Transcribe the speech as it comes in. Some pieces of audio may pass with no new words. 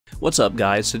What's up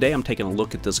guys, today I'm taking a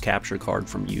look at this capture card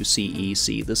from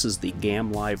UCEC. This is the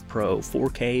GamLive Pro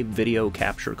 4K video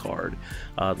capture card.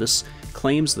 This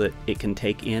claims that it can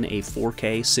take in a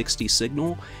 4K 60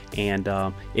 signal and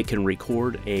it can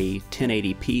record a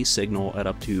 1080p signal at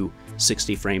up to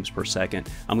 60 frames per second.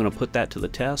 I'm going to put that to the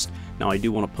test. Now I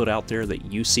do want to put out there that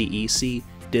UCEC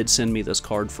did send me this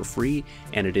card for free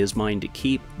and it is mine to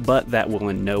keep, but that will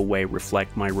in no way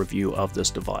reflect my review of this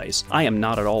device. I am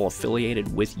not at all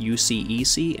affiliated with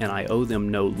UCEC and I owe them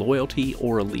no loyalty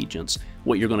or allegiance.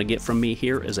 What you're going to get from me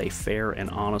here is a fair and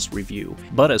honest review.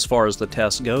 But as far as the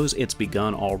test goes, it's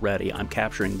begun already. I'm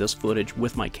capturing this footage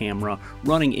with my camera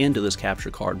running into this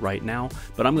capture card right now,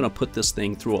 but I'm going to put this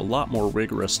thing through a lot more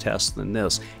rigorous tests than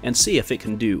this and see if it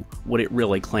can do what it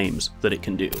really claims that it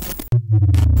can do.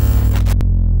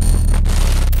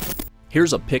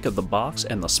 Here's a pic of the box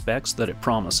and the specs that it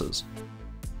promises.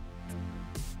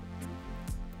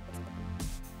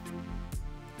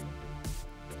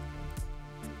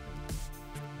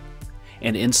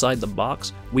 And inside the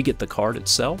box, we get the card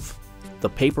itself, the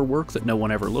paperwork that no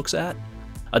one ever looks at,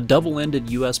 a double-ended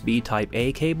USB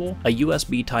Type-A cable, a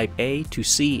USB Type-A to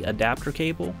C adapter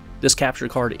cable. This capture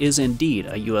card is indeed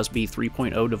a USB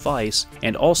 3.0 device,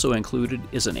 and also included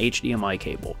is an HDMI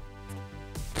cable.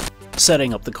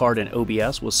 Setting up the card in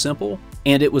OBS was simple,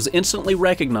 and it was instantly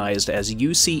recognized as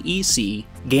UCEC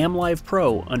GamLive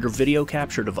Pro under video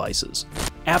capture devices.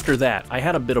 After that, I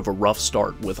had a bit of a rough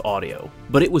start with audio,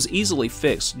 but it was easily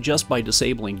fixed just by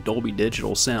disabling Dolby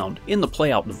Digital sound in the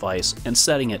playout device and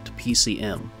setting it to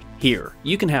PCM. Here,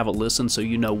 you can have a listen so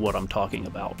you know what I'm talking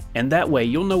about, and that way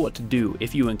you'll know what to do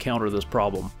if you encounter this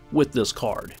problem with this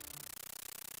card.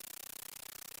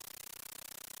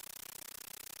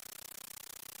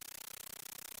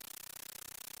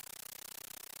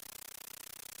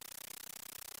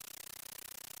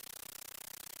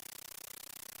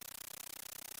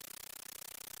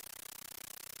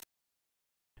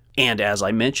 And as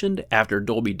I mentioned, after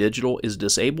Dolby Digital is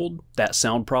disabled, that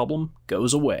sound problem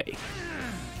goes away.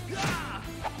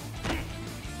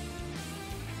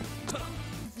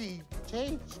 The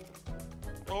taste.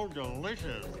 Oh,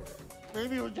 delicious.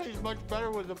 Maybe it would taste much better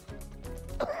with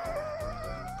the...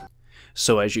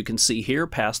 So as you can see here,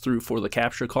 pass-through for the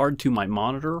capture card to my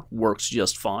monitor works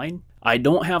just fine. I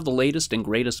don't have the latest and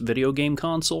greatest video game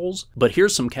consoles, but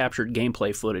here's some captured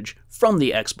gameplay footage from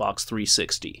the Xbox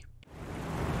 360.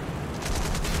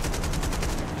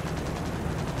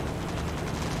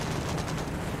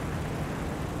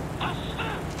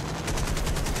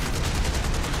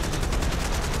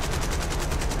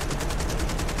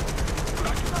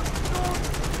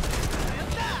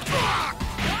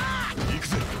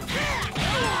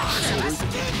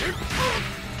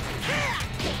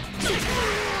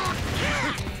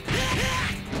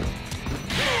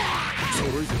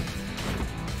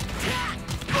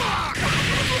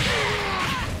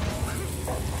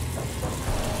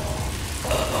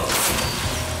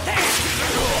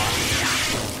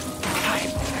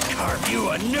 You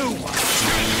a new one.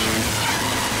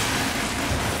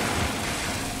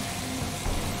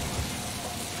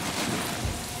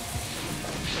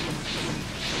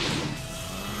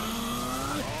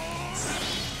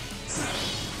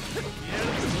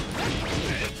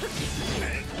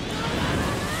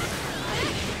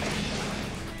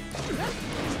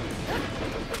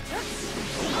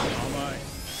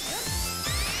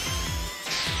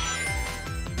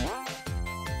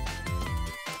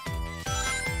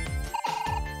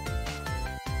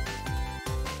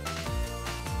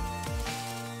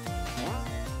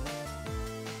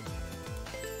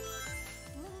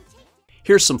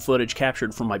 Here's some footage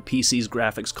captured from my PC's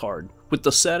graphics card, with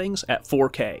the settings at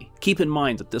 4K. Keep in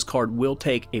mind that this card will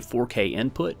take a 4K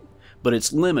input, but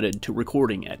it's limited to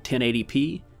recording at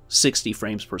 1080p, 60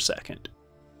 frames per second.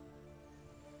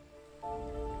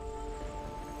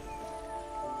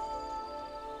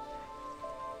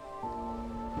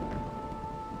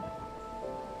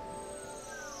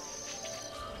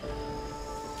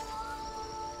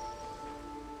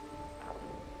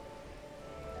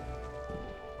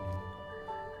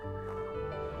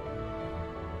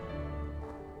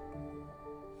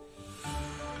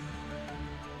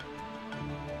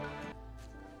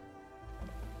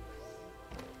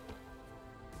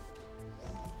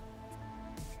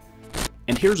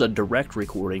 And here's a direct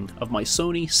recording of my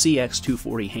Sony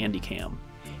CX240 Handycam,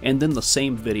 and then the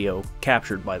same video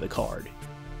captured by the card.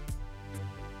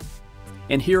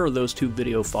 And here are those two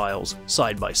video files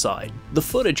side by side. The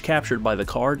footage captured by the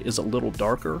card is a little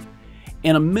darker,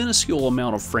 and a minuscule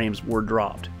amount of frames were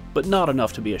dropped, but not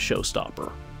enough to be a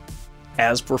showstopper.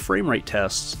 As for frame rate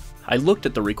tests, I looked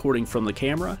at the recording from the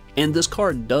camera, and this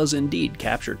card does indeed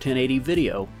capture 1080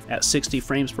 video at 60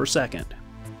 frames per second.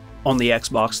 On the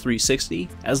Xbox 360,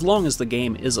 as long as the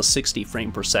game is a 60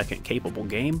 frame per second capable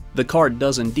game, the card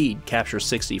does indeed capture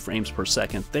 60 frames per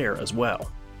second there as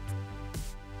well.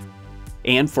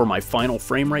 And for my final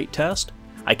frame rate test,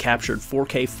 I captured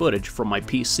 4K footage from my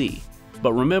PC.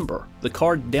 But remember, the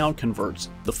card down converts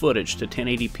the footage to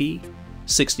 1080p,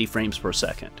 60 frames per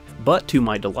second. But to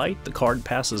my delight, the card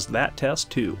passes that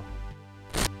test too.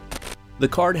 The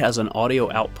card has an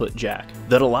audio output jack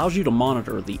that allows you to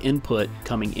monitor the input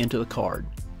coming into the card.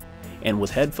 And with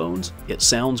headphones, it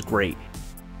sounds great.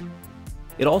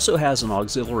 It also has an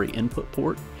auxiliary input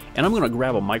port, and I'm going to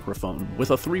grab a microphone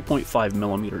with a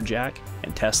 3.5mm jack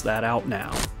and test that out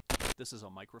now. This is a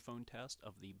microphone test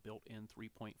of the built-in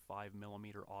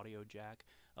 3.5mm audio jack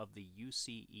of the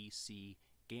UCEC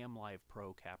GamLive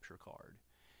Pro capture card.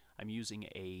 I'm using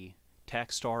a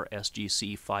Tacstar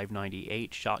SGC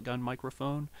 598 shotgun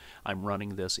microphone. I'm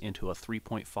running this into a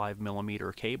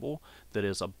 3.5mm cable that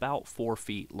is about 4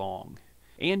 feet long.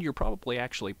 And you're probably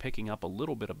actually picking up a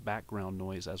little bit of background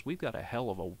noise as we've got a hell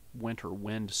of a winter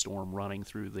windstorm running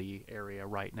through the area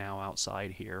right now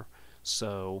outside here.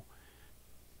 So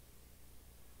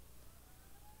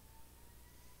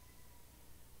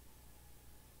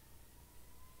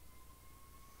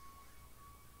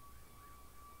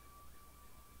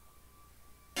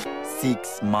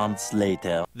Six months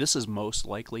later. This is most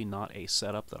likely not a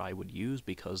setup that I would use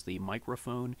because the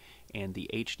microphone and the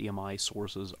HDMI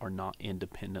sources are not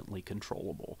independently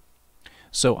controllable.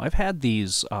 So I've had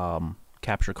these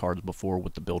capture cards before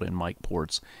with the built-in mic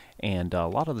ports, and a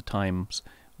lot of the times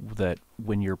that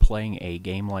when you're playing a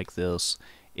game like this,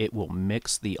 it will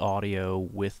mix the audio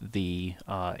with the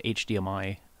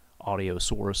HDMI audio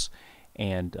source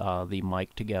and the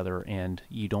mic together, and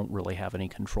you don't really have any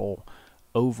control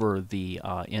over the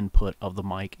input of the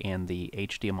mic and the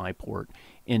HDMI port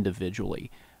individually.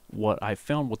 What I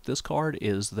found with this card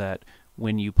is that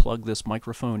when you plug this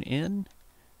microphone in,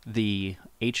 the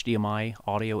HDMI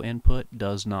audio input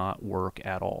does not work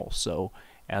at all. So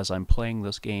as I'm playing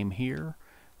this game here,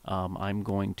 I'm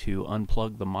going to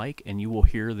unplug the mic, and you will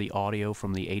hear the audio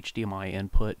from the HDMI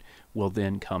input will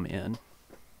then come in.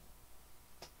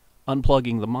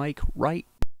 Unplugging the mic right.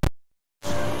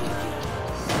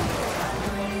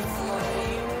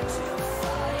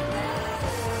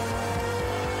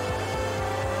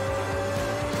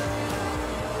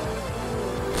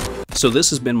 So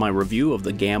this has been my review of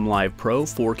the GamLive Pro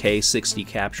 4K 60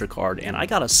 capture card, and I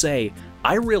gotta say,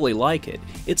 I really like it.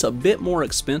 It's a bit more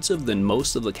expensive than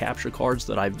most of the capture cards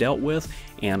that I've dealt with,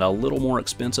 and a little more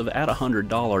expensive at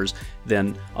 $100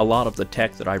 than a lot of the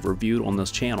tech that I've reviewed on this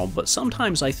channel. But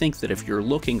sometimes I think that if you're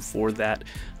looking for that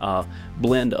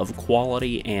blend of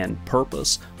quality and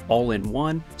purpose all in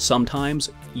one, sometimes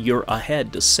you're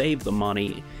ahead to save the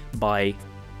money by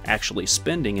actually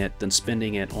spending it than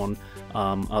spending it on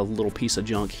a little piece of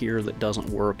junk here that doesn't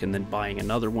work, and then buying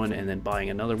another one, and then buying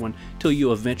another one, till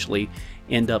you eventually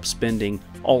end up spending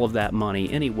all of that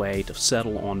money anyway to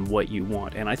settle on what you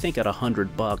want. And I think at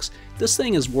 $100, this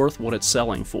thing is worth what it's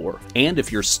selling for. And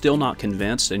if you're still not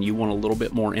convinced and you want a little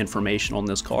bit more information on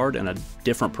this card and a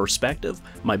different perspective,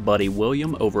 my buddy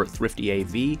William over at Thrifty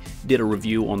AV did a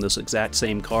review on this exact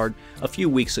same card a few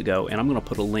weeks ago, and I'm going to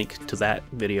put a link to that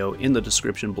video in the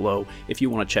description below if you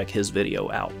want to check his video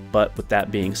out. But with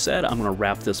that being said, I'm going to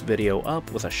wrap this video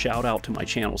up with a shout out to my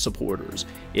channel supporters.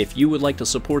 If you would like to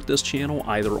support this channel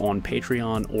either on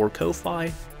Patreon or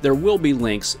Ko-Fi, there will be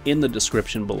links in the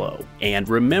description below. And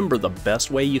remember, the best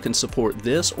way you can support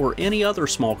this or any other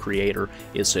small creator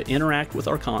is to interact with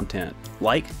our content.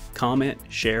 Like, comment,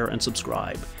 share, and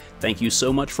subscribe. Thank you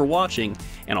so much for watching,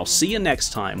 and I'll see you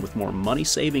next time with more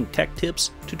money-saving tech tips,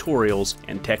 tutorials,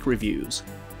 and tech reviews.